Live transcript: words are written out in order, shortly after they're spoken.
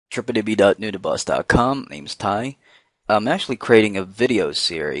www.noodleworzch.com. Name's Ty. I'm actually creating a video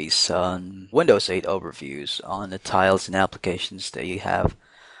series on Windows 8 overviews on the tiles and applications that you have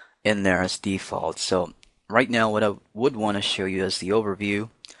in there as default. So right now what I would want to show you is the overview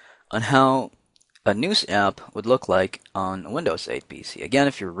on how a news app would look like on Windows 8 PC. Again,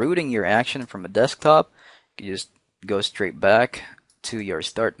 if you're rooting your action from a desktop, you just go straight back to your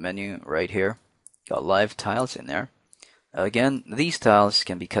start menu right here. Got live tiles in there. Again, these tiles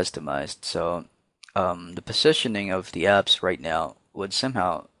can be customized, so the positioning of the apps right now would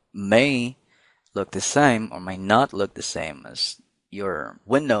somehow may look the same or may not look the same as your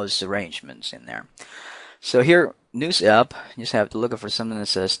Windows arrangements in there. So here, News app, you just have to look for something that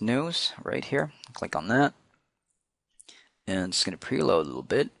says News right here. Click on that, and it's going to preload a little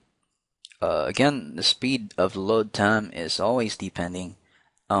bit. Again, the speed of load time is always depending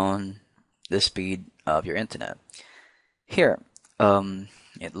on the speed of your internet. Here,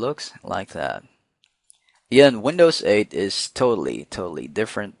 it looks like that. Again, Windows 8 is totally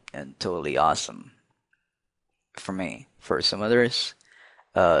different and totally awesome for me. For some others,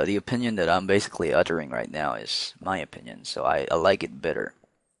 the opinion that I'm basically uttering right now is my opinion, so I like it better.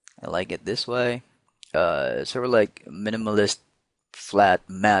 I like it this way. Sort of like minimalist, flat,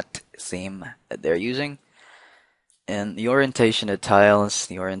 matte theme that they're using. And the orientation of tiles,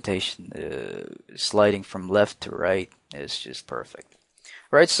 the orientation sliding from left to right is just perfect.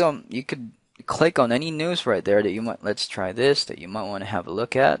 Right, so you could click on any news right there that you might, let's try this, that you might want to have a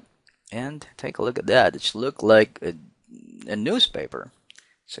look at. And take a look at that. It should look like a newspaper.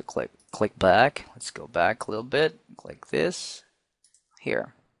 So click back. Let's go back a little bit. Click this.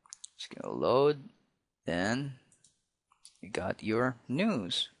 Here. It's going to load. Then you got your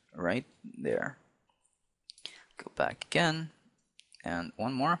news right there. Go back again. And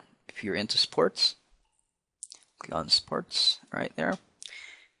one more. If you're into sports, click on sports right there.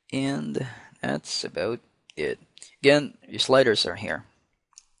 And that's about it. Again, your sliders are here.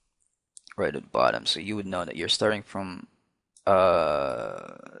 Right at the bottom. So you would know that you're starting from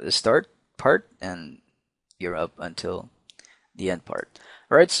the start part and you're up until the end part.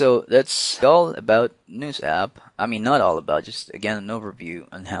 Alright, so that's all about News app. I mean, not all about, just again an overview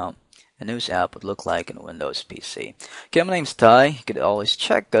on how a News app would look like in a Windows PC. Okay, my name's Ty. You could always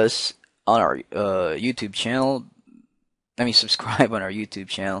check us on our YouTube channel. Subscribe on our YouTube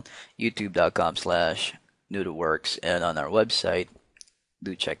channel, youtube.com/noodleworzch, and on our website.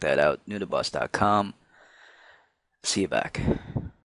 Do check that out, noodleworzch.com. See you back.